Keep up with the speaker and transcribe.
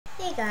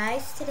Hey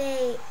guys,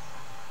 today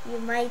you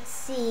might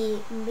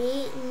see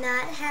me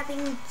not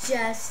having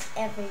just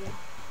me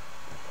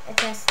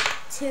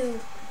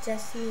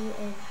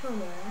and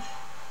Homer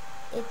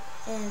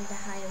and the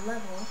higher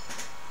level.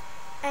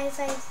 As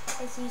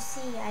you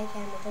see, I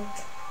can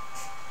Madoka.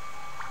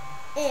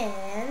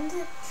 And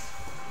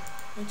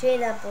I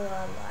trade up a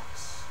lot.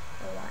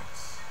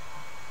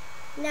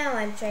 Now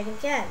I'm trading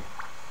again.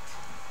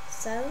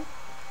 So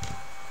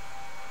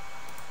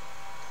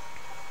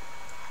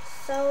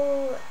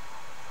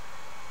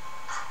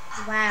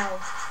wow,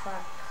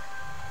 fuck.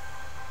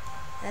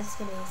 That's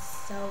gonna be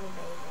so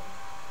amazing.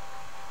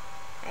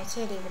 I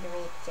can't even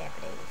read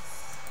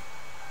Japanese.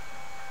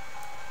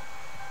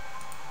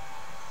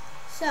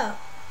 So,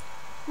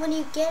 when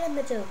you get a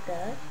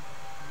Madoka,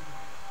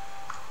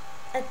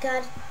 a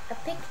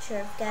picture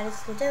of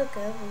Goddess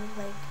Madoka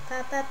will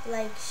pop up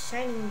like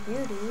Shining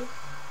Beauty.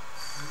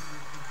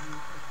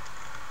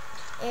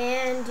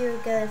 And you're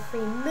gonna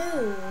free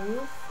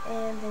move,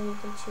 and then you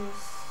can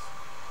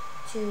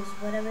choose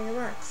whatever you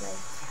want, like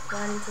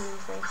 1, 2,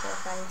 3, 4,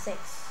 5, and 6.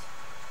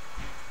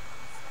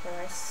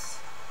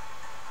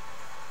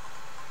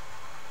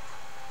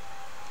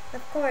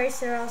 Of course,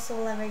 they're also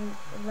leveling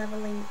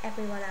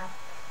everyone up.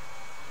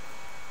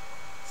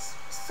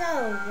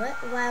 So,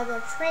 while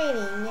we're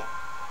training,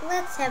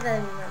 let's have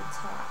everyone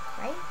talk,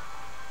 right?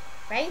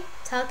 Right?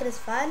 Talking is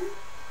fun?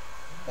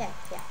 Yeah,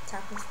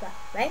 talking is fun,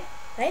 right?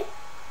 Right,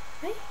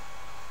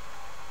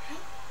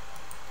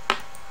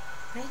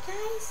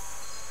 guys?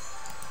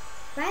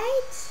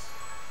 Right?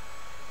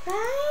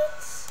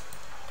 Guys,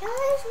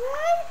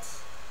 right?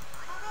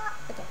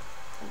 Okay.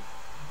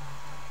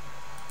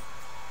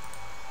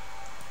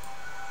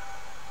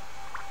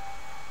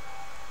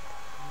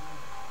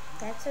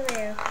 That's a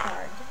rare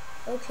card.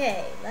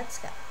 Okay, let's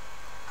go.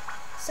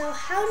 So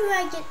how do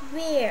I get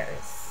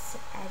rares,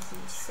 as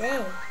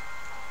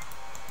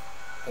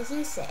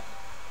you say?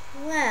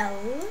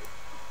 Well,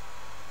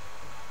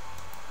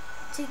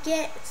 to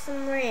get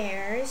some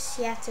rares,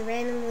 you have to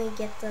randomly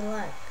get the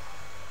luck.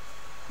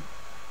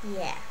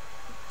 Yeah.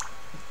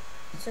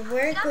 So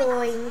we're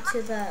going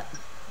to the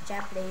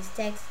Japanese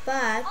text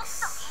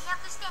box.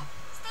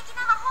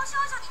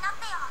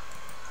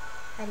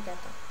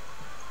 Arigato.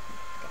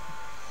 Okay.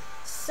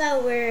 So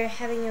we're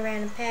having a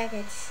random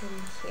package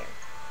in here.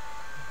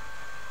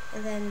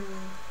 And then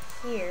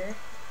here,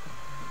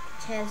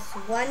 it has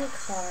one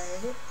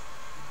card,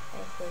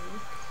 I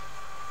think.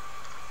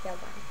 Yeah,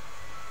 one.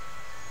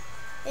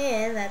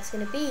 And that's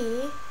gonna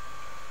be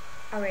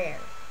a rare.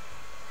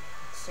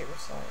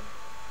 Seriously.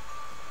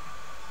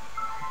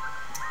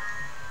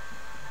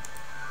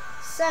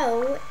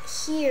 So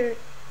here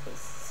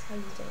is how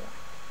you do it.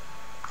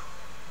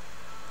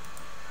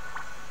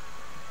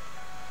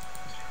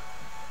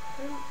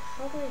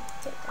 How do I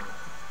get them?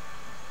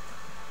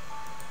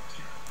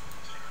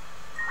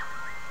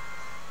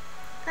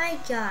 I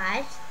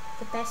got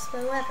the best bow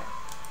ever.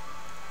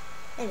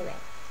 Anyway,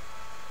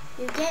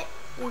 you get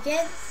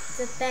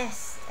the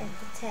best at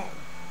the 10.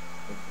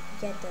 You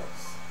get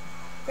those.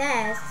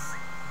 That's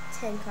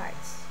 10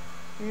 cards.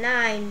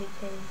 9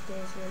 because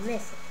there's one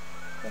missing.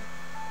 Yeah.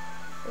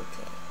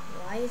 Okay.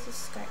 Why is the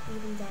scarf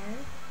even there?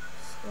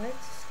 Why is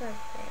the scarf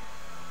there?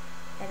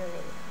 I don't even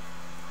know.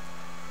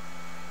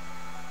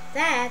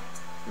 That,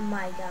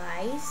 my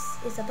guys,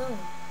 is a bone.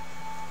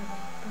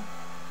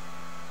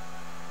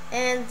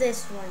 And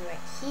this one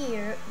right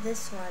here,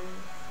 this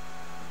one,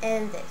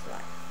 and this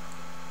one,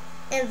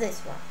 and this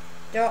one.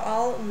 They're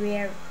all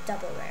rare,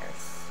 double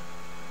rares.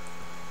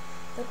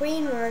 The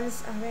green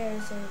ones are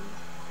rares, and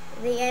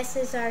the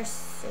S's are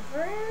super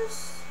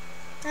rares?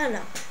 I don't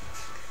know.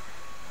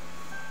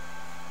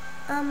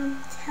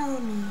 Tell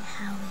me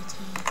how it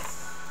is.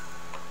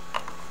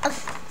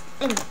 Okay,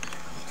 anyway,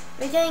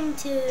 we're going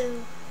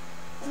to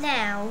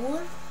now,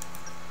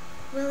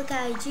 we'll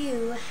guide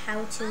you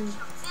how to do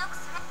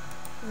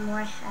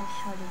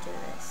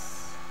this.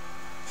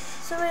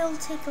 So we'll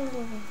take a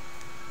little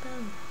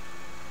bow.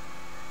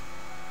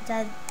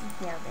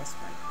 This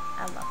one.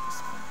 I love this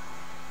one.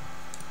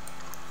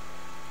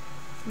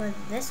 More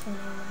than this one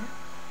anyway.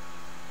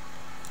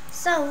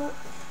 So,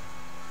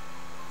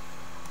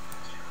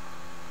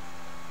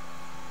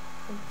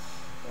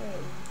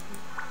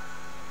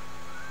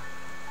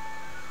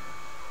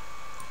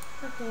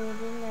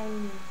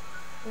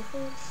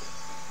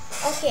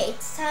 okay,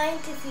 it's time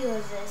to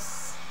fuse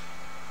this.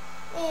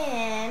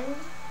 And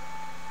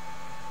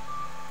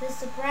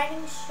there's a bright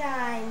and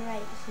shine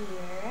right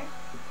here.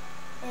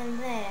 And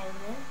then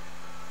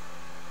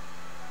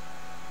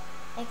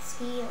XP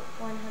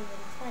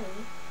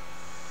 120.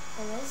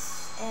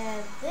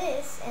 And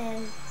this,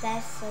 and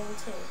that's one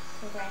too.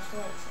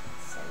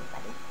 Congratulations,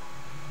 everybody.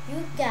 You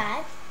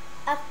got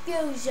a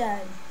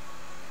fusion.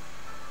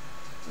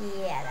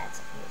 Yeah, that's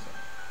a fusion.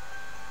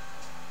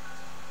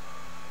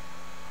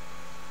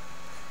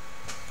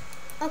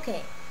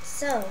 Okay,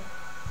 so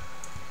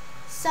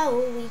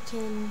we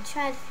can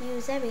try to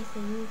fuse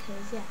everything,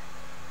 because yeah,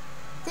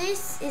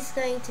 this is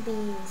going to be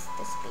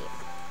the spear,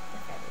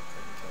 if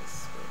everything, because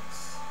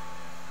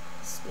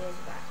spears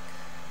rock.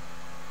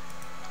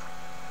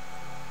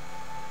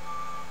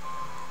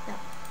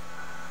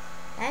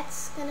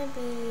 that's gonna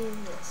be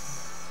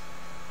this.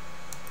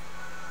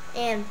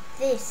 And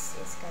this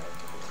is going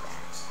to be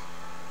that.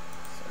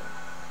 So.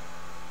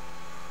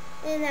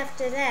 And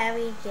after that,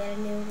 we get a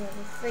new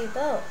level 3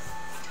 bow.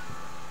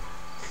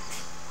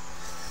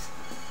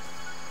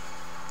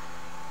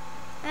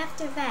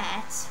 After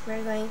that,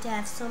 we're going to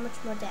have so much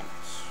more damage.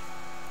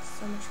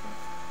 So much more.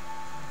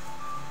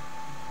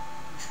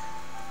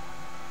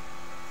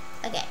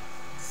 Okay,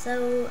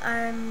 so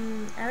our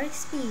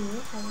XP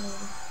has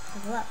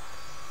level up.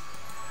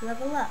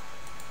 Level up.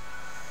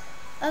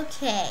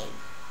 Okay.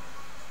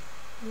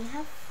 We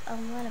have a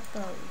lot of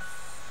bows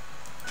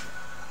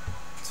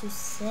to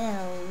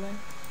sell,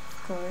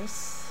 of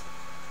course.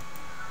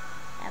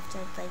 After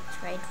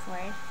trade for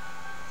it.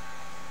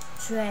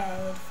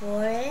 Trade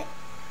for it.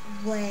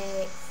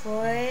 Wait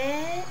for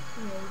it.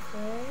 Wait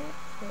for it.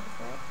 Wait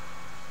for it.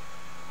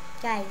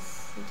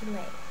 Guys, you can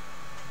wait.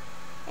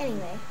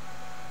 Anyway,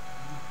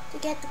 to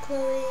get the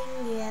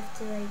clothing, you have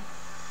to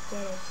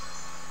get it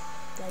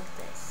like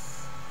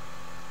this.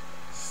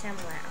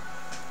 Somewhere.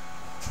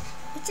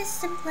 It's as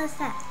simple as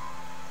that.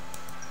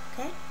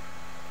 Okay?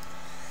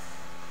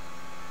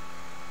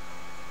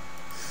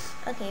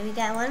 Okay, we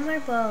got one more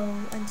bow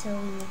until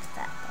we make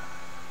that bow.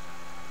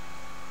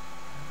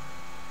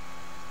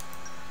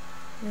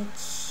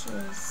 Which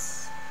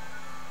is...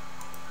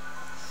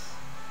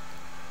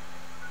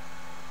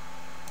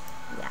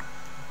 yeah.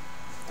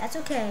 That's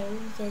okay,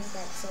 because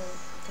that's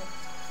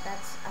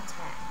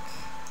attack.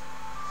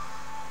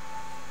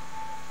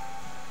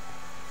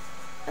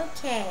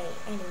 Okay,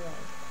 anyway.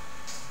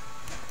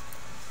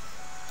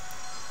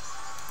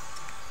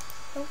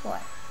 Go for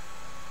it.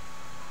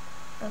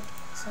 Okay,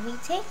 so we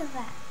take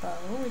that bow,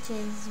 which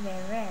is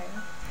very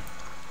rare.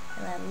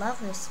 And I love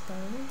this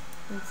bow,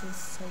 which is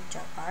so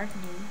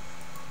gardening.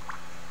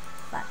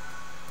 But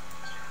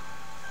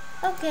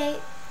okay,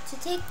 to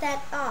take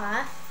that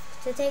off,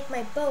 to take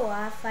my bow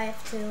off, I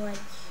have to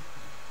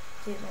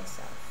do it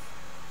myself.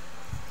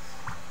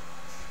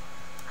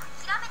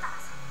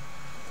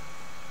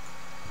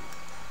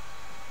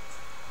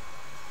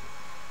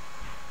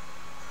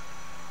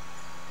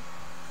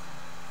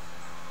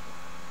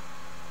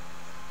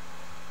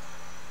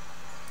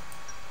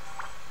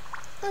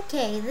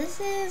 Okay, this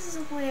is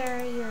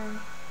where your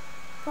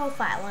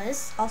profile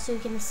is. Also, you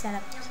can set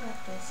up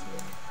characters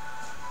here.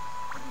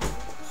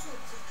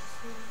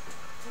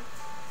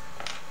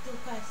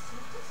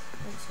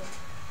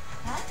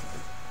 Huh?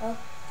 Oh,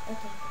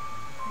 okay.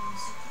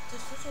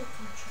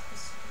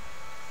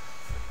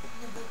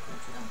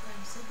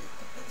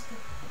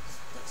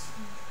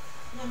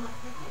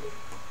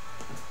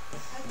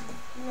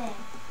 Yeah.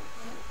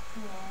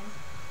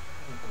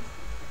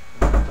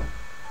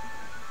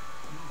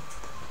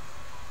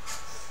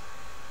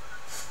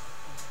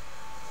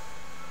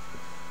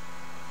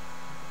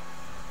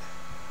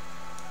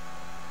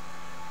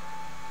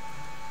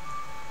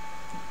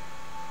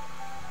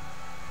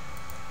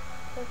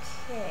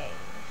 Okay.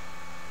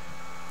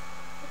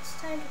 It's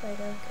time to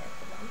Madoka,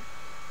 come on.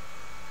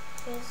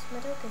 Because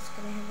Madoka's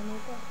gonna have a new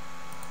bow.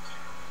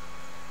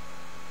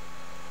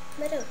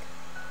 Madoka.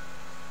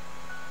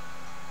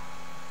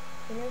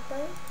 Your new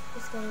bow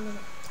is going in it.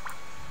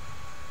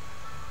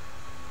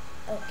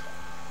 Okay.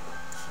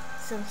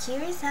 So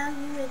here is how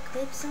you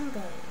equip some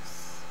bows.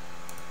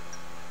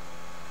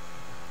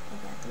 I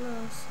got them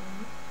all, so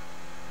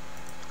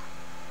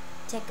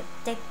take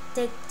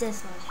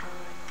this one for a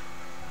while.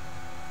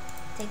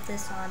 Take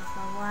this on for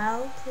a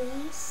while,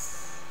 please.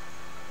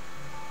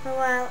 For a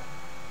while.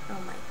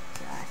 Oh my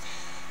god.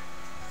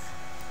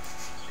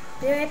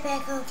 Be right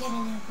back, I'll get a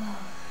new bow.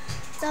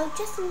 So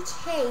just in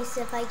case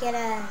if I get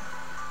a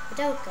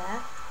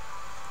Madoka,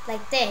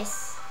 like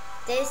this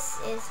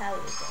is how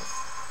you do this.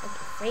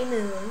 Okay, free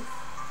move.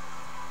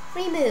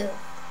 Free move.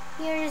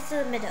 Here is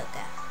the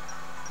Madoka.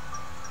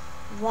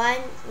 1,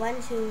 2, 3,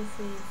 4,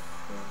 5.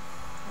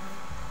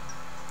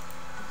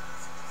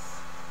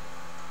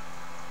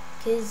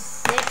 Because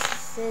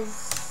 6 is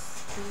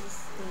these.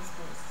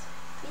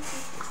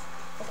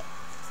 Okay,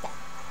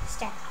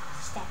 step.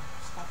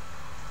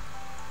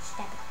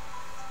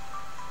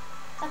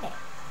 Okay.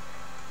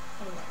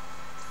 Anyway.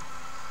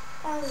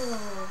 Our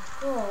little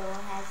girl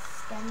has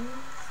been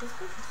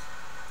suspicious.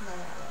 No,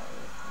 not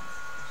really.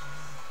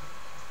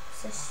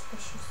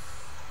 Suspicious.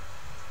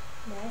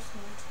 No, it's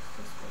not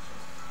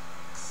suspicious.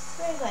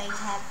 We're going to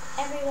have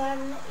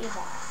everyone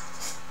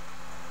evolved.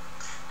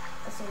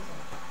 Let's see.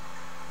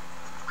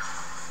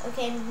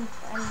 Okay, I'm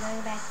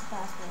going back to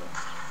past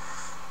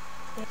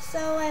mode. So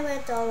I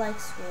went all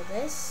through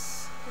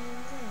this,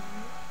 and then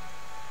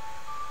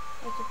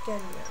I could go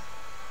here.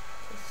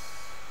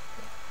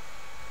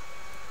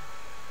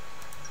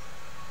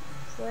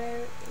 Where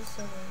is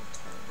the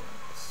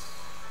targets?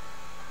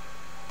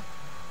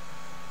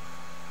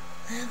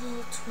 Level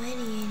 20,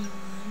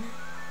 anyone?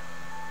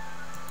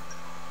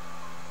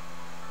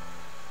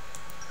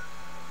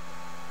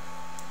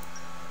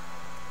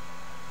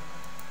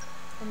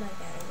 Oh my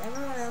god, is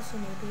everyone else a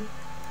newbie?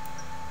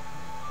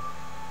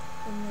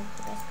 In the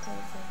best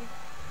place ever?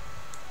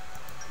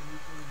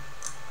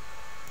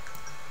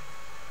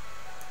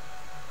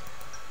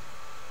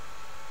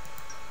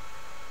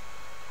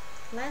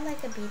 Am I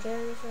like a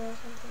beaters or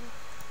something?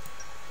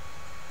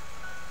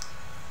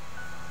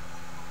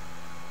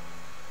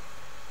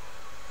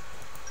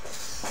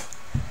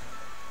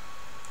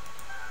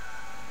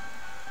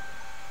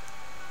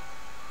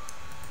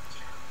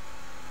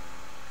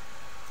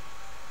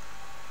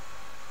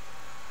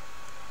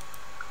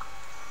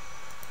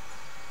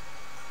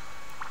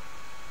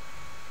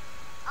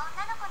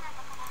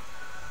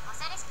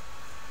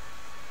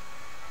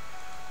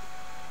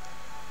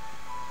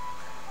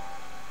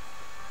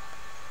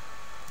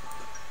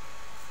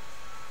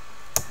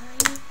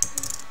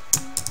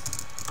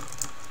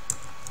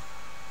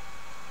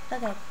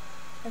 Okay,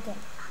 okay.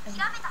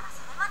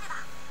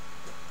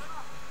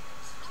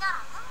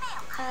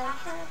 I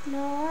have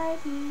no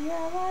idea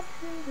what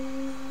to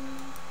do.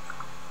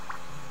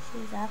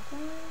 She's up there.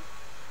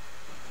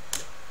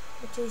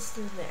 But she's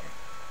still there.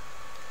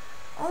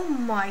 Oh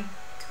my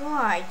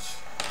gosh.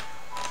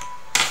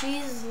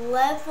 She's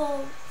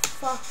level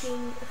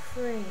fucking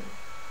 3.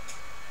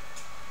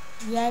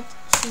 Yet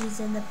she's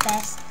in the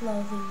best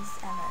clothing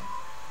ever.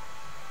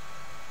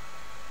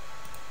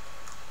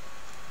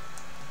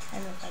 I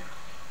look like.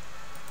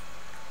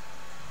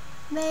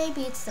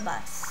 Maybe it's the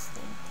box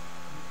thing.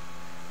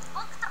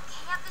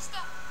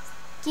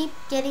 Keep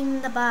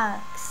getting the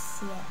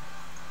box. Yeah.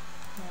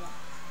 Yeah.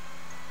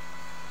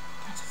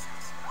 That is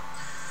awesome.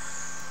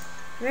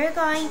 We're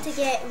going to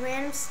get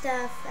random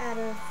stuff out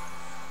of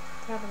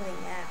probably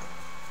now.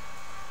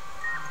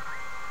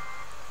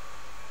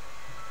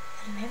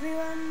 Out of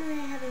everyone,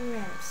 we're having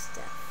random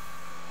stuff.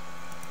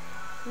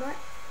 More.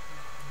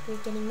 We're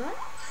getting more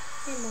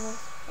and more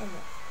and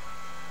more.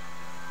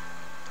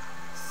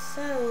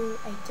 So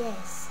I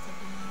guess the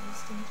video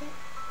is gonna get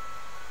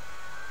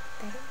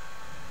better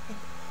and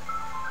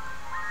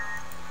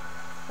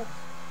better.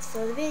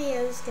 So the video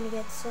is gonna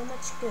get so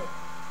much good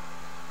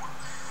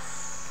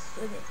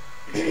with it.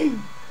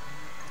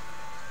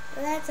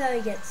 Well, that's how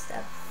we get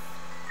stuff.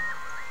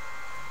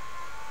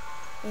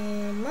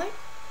 And more.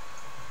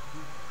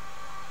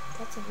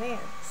 That's a rare.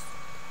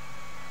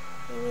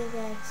 Maybe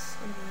that's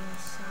gonna be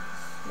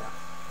no.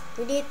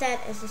 We need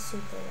that as a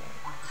super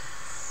rare.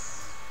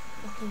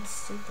 Fucking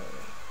super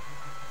rare.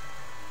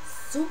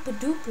 Super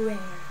duper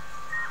rare.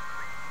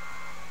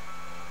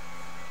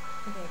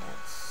 Okay,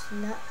 that's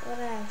not what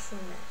I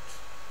actually meant.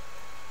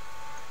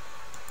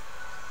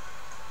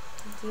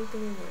 Keep it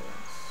in the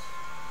rest.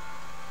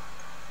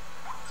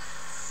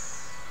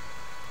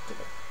 Give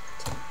it.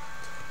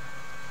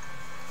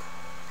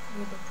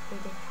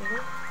 Give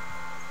it.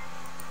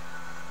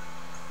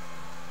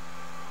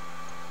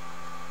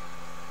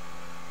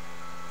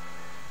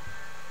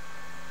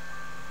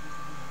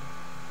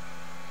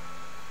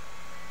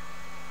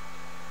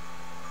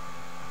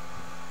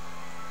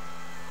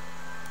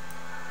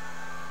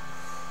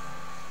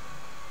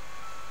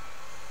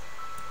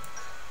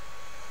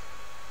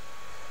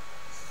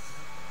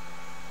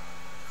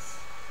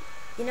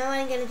 You know what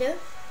I'm gonna do?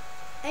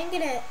 I'm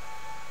gonna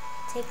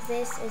take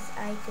this as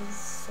Ika's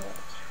sword.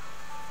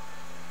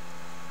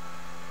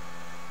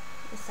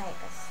 Sorry.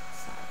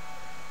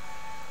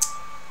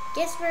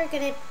 Guess we're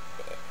gonna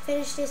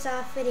finish this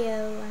off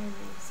video. I'm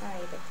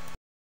sorry, but